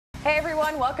Hey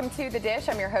everyone, welcome to The Dish.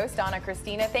 I'm your host, Anna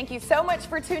Christina. Thank you so much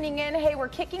for tuning in. Hey, we're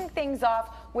kicking things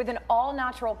off with an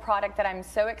all-natural product that I'm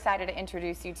so excited to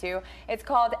introduce you to. It's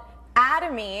called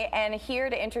Atomy, and here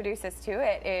to introduce us to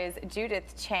it is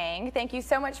Judith Chang. Thank you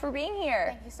so much for being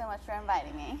here. Thank you so much for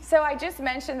inviting me. So I just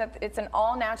mentioned that it's an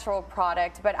all-natural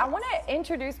product, but I want to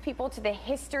introduce people to the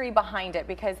history behind it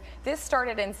because this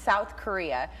started in South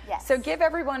Korea. Yes. So give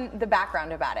everyone the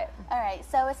background about it. All right,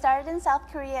 so it started in South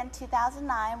Korea in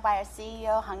 2009 by our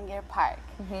CEO, Hangir Park.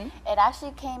 It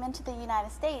actually came into the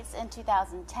United States in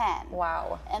 2010.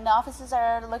 Wow. And the offices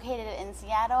are located in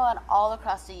Seattle and all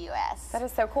across the U.S. That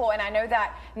is so cool. And I know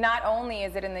that not only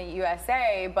is it in the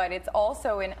USA, but it's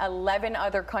also in 11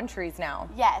 other countries now.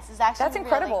 Yes, it's actually That's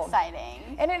incredible. Really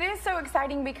exciting. And it is so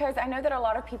exciting because I know that a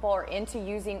lot of people are into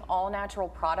using all natural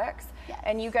products. Yes.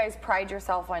 And you guys pride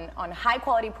yourself on high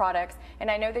quality products.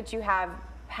 And I know that you have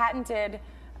patented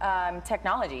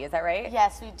technology, is that right?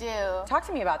 Yes, we do. Talk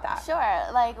to me about that.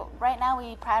 Sure. Like right now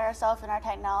we pride ourselves in our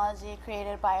technology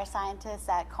created by our scientists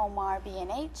at Komar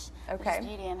B&H, which is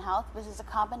Beauty and Health, which is a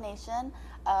combination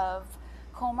of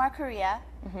Komar Korea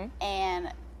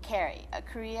and KARI, a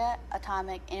Korea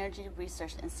Atomic Energy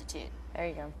Research Institute. There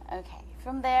you go. Okay.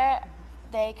 From there,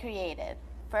 they created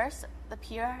first the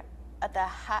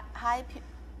high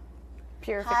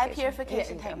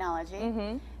purification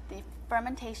technology, the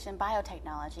fermentation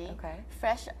biotechnology,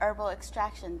 fresh herbal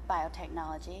extraction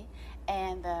biotechnology,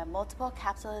 and the multiple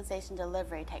capsulization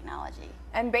delivery technology.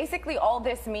 And basically all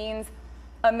this means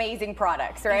amazing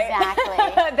products, right?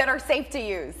 Exactly. That are safe to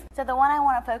use. So the one I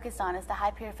want to focus on is the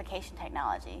high purification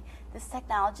technology. This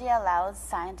technology allows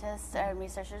scientists and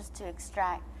researchers to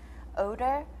extract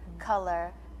odor,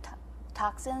 color,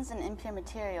 toxins, and impure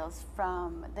materials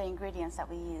from the ingredients that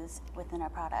we use within our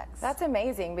products. That's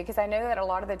amazing because I know that a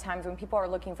lot of the times when people are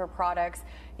looking for products,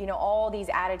 you know, all these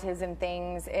additives and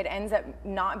things, it ends up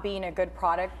not being a good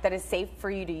product that is safe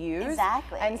for you to use.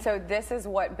 Exactly. And so this is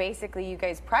what basically you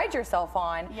guys pride yourself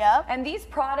on. Yep. And these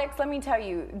products, let me tell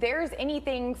you, there's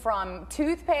anything from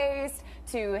toothpaste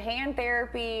to hand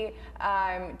therapy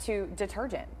to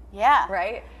detergent. Yeah.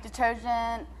 Right?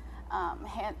 Detergent,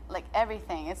 like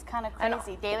everything. It's kind of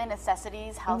crazy. Daily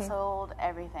necessities, household,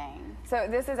 everything. So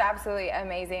this is absolutely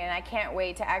amazing, and I can't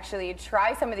wait to actually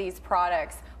try some of these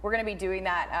products. We're going to be doing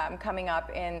that coming up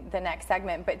in the next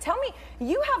segment. But tell me,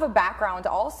 you have a background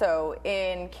also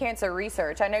in cancer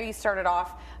research. I know you started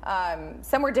off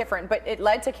somewhere different, but it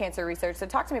led to cancer research. So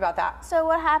talk to me about that. So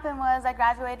what happened was I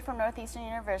graduated from Northeastern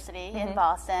University in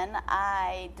Boston.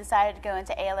 I decided to go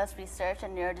into ALS research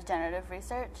and neurodegenerative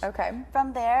research. Okay.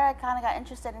 From there, I kind of got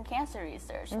interested in cancer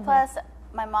research. Plus,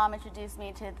 my mom introduced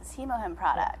me to this Hemohim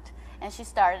product, and she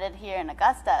started it here in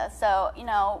Augusta. So, you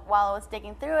know, while I was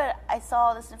digging through it, I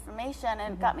saw this information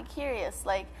and it got me curious.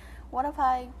 Like, what if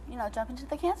I, you know, jump into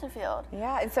the cancer field?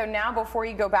 Yeah. And so now before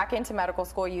you go back into medical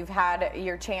school, you've had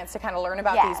your chance to kind of learn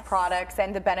about these products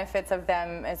and the benefits of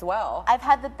them as well. I've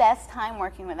had the best time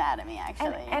working with Atomy,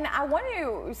 actually. And I want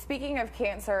to, speaking of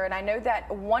cancer, and I know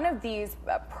that one of these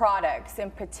products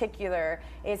in particular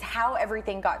is how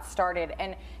everything got started.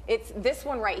 And it's this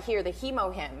one right here, the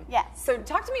Hemohim. Yes. So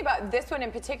talk to me about this one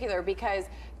in particular, because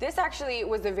this actually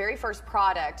was the very first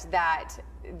product that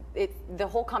the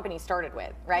whole company started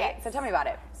with, right? Yes. So tell me about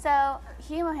it. So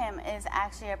Hemohim is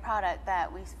actually a product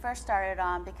that we first started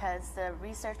on because the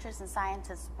researchers and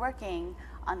scientists working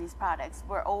on these products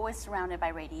were always surrounded by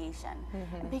radiation.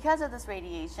 And because of this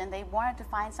radiation, they wanted to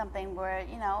find something where,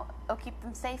 you know, it'll keep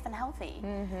them safe and healthy.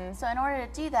 So in order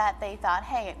to do that, they thought,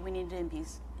 hey, we need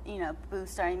to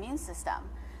boost our immune system.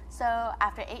 So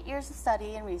after 8 years of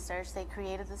study and research, they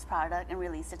created this product and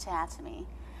released it to Atomy.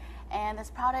 And this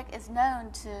product is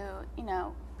known to, you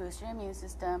know, boost your immune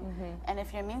system. And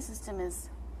if your immune system is,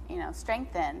 you know,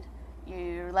 strengthened,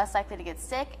 you're less likely to get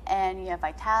sick and you have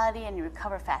vitality and you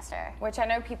recover faster. Which I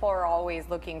know people are always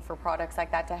looking for products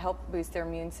like that to help boost their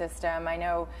immune system. I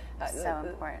know so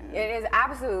important. It is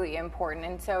absolutely important.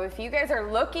 And so if you guys are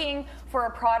looking for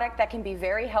a product that can be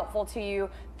very helpful to you,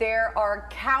 there are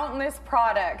countless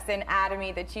products in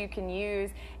Atomy that you can use.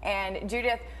 And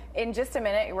Judith, in just a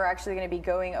minute, we're actually going to be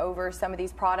going over some of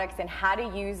these products and how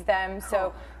to use them. Cool.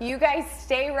 So you guys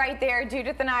stay right there.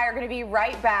 Judith and I are going to be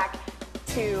right back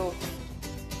to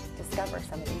discover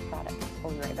some of these products.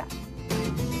 We'll be right back.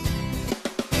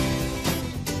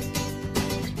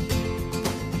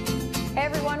 Hey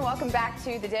everyone, welcome back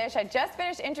to The Dish. I just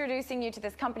finished introducing you to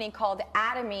this company called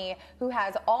Atomy, who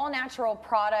has all natural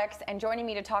products, and joining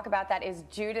me to talk about that is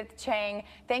Judith Chang.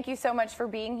 Thank you so much for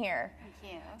being here.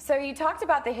 Thank you. So you talked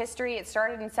about the history. It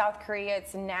started in South Korea.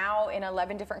 It's now in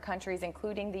 11 different countries,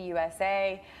 including the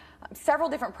USA. several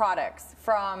different products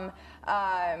from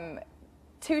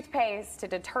toothpaste to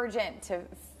detergent to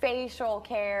facial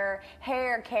care,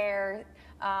 hair care.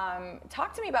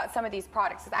 Talk to me about some of these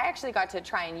products, because I actually got to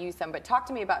try and use some, but talk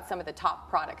to me about some of the top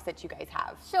products that you guys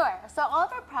have. Sure. So all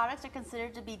of our products are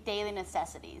considered to be daily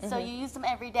necessities. So you use them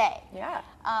every day. Yeah.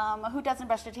 Who doesn't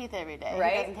brush their teeth every day?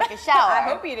 Right. Who doesn't take a shower? I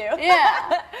hope you do.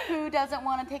 Yeah. Who doesn't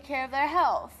want to take care of their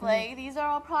health? Like, these are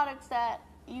all products that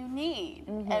you need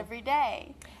every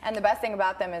day. And the best thing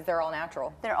about them is they're all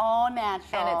natural. They're all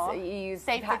natural. And it's you use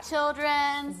safe for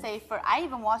children, safe for, I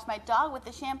even wash my dog with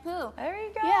the shampoo. There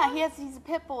you go. Yeah, he's a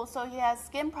pit bull, so he has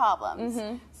skin problems.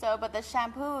 So, but the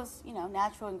shampoo is, you know,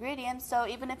 natural ingredients, so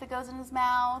even if it goes in his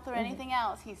mouth or anything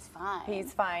else, he's fine.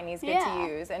 He's fine. He's good to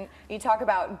use. And you talk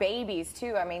about babies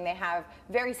too. I mean, they have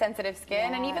very sensitive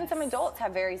skin, and even some adults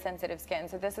have very sensitive skin.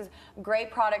 So this is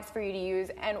great products for you to use.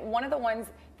 And one of the ones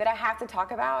that I have to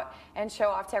talk about and show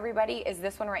off to everybody is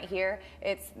this one right here.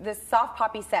 It's this soft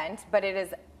poppy scent, but it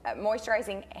is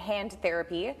moisturizing hand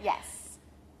therapy. Yes.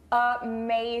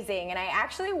 Amazing. And I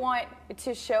actually want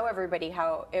to show everybody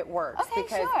how it works. Okay,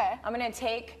 because sure. I'm going to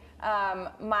take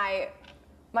my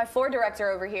floor director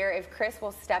over here, if Chris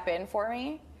will step in for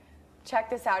me. Check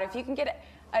this out. If you can get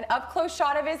an up-close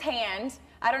shot of his hand,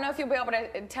 I don't know if you'll be able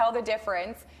to tell the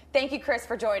difference. Thank you, Chris,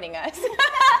 for joining us.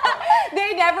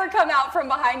 They never come out from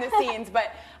behind the scenes,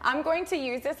 but I'm going to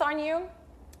use this on you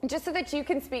just so that you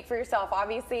can speak for yourself.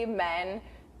 Obviously, men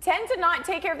tend to not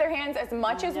take care of their hands as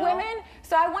much as women,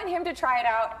 so I want him to try it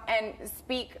out and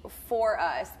speak for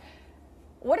us.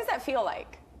 What does that feel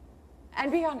like? And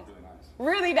be honest. Really nice.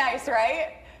 Really nice,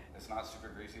 right? It's not super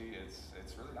greasy.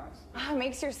 It's really nice. Oh, it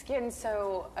makes your skin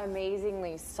so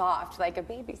amazingly soft, like a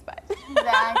baby's butt.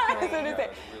 Exactly.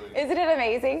 Isn't it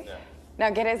amazing? Yeah. Now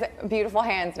get his beautiful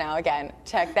hands now again.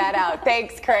 Check that out.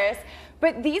 Thanks, Chris.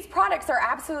 But these products are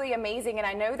absolutely amazing, and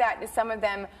I know that some of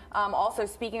them, also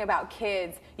speaking about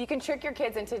kids, you can trick your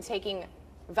kids into taking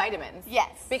vitamins.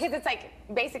 Yes. Because it's like,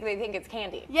 basically they think it's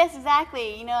candy. Yes,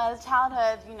 exactly. You know, as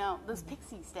childhood, you know, those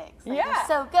pixie sticks. Like, Yeah. they're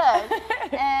so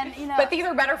good. And, you know. But these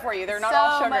are better for you. They're not so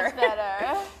all sugar. much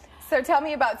better. So tell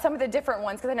me about some of the different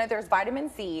ones, because I know there's vitamin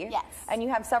C. Yes. And you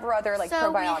have several other like probiotics.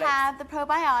 So we have the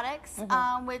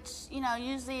probiotics, which, you know,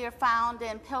 usually are found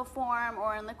in pill form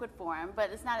or in liquid form, but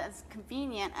it's not as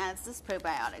convenient as this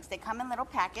probiotics. They come in little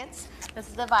packets. This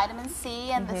is the vitamin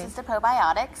C, and this is the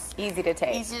probiotics. Easy to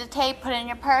take. Easy to take, put it in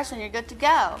your purse, and you're good to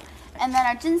go. And then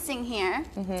our ginseng here,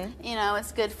 you know,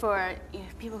 it's good for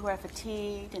people who are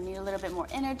fatigued and need a little bit more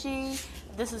energy.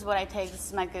 This is what I take. This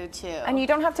is my go-to. And you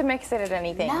don't have to mix it in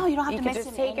anything. No, you don't have to mix it in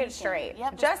You can just take anything. it straight.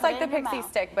 Yep, just like the put it in your pixie mouth.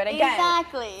 stick. But again,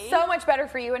 exactly. so much better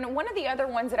for you. And one of the other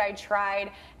ones that I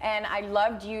tried and I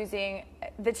loved using,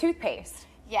 the toothpaste.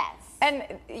 Yes. And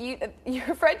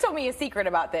your friend told me a secret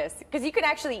about this, because you can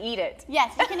actually eat it.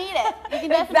 Yes, you can eat it. You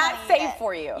can Is definitely that eat safe it.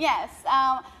 for you? Yes.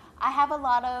 I have a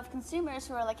lot of consumers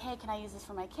who are like, hey, can I use this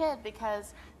for my kid?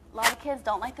 Because a lot of kids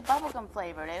don't like the bubblegum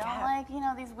flavor. They don't like, you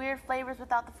know, these weird flavors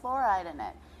without the fluoride in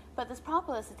it. But this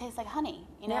propolis, it tastes like honey.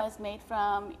 You know, it's made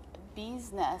from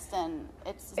bee's nest, and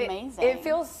it's amazing. It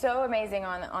feels so amazing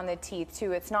on the teeth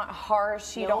too. It's not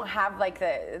harsh. You don't have like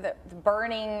the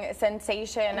burning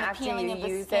sensation after you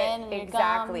use it.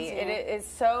 Exactly. It is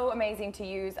so amazing to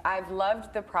use. I've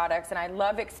loved the products, and I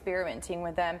love experimenting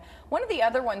with them. One of the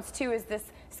other ones too is this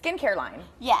skincare line.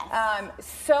 Yes.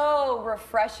 So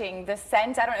refreshing. The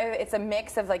scent, I don't know, it's a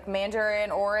mix of like mandarin,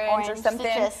 orange or something.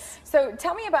 Citrus. So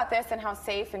tell me about this and how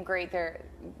safe and great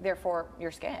they're for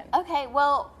your skin. Okay,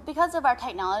 well, because of our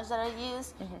technology that I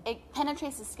use, it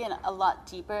penetrates the skin a lot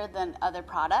deeper than other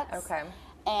products. Okay.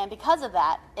 And because of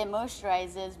that, it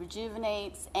moisturizes,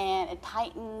 rejuvenates, and it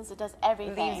tightens. It does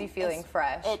everything. Leaves you feeling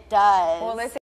fresh. It does. Well, listen.